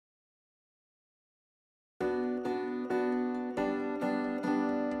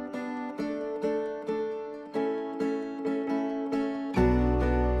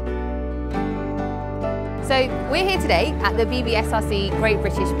So we're here today at the BBSRC Great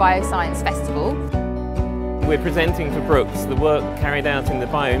British Bioscience Festival. We're presenting for Brookes the work carried out in the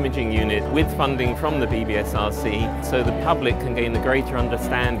Bioimaging unit with funding from the BBSRC so the public can gain a greater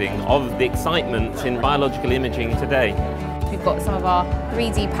understanding of the excitement in biological imaging today. We've got some of our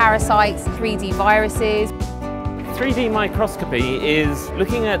 3D parasites, 3D viruses. 3D microscopy is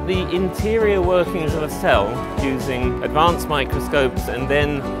looking at the interior workings of a cell using advanced microscopes and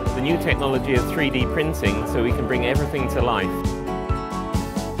then the new technology of 3D printing so we can bring everything to life.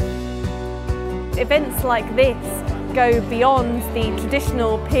 Events like this go beyond the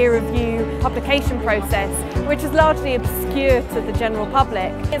traditional peer review publication process, which is largely obscure to the general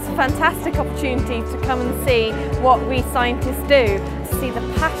public. It's a fantastic opportunity to come and see what we scientists do, to see the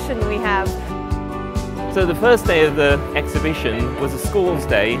passion we have. So the first day of the exhibition was a schools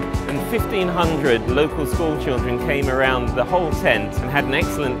day, and 1,500 local school children came around the whole tent and had an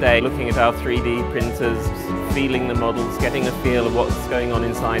excellent day looking at our 3D printers, feeling the models, getting a feel of what's going on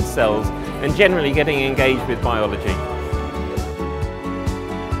inside cells, and generally getting engaged with biology.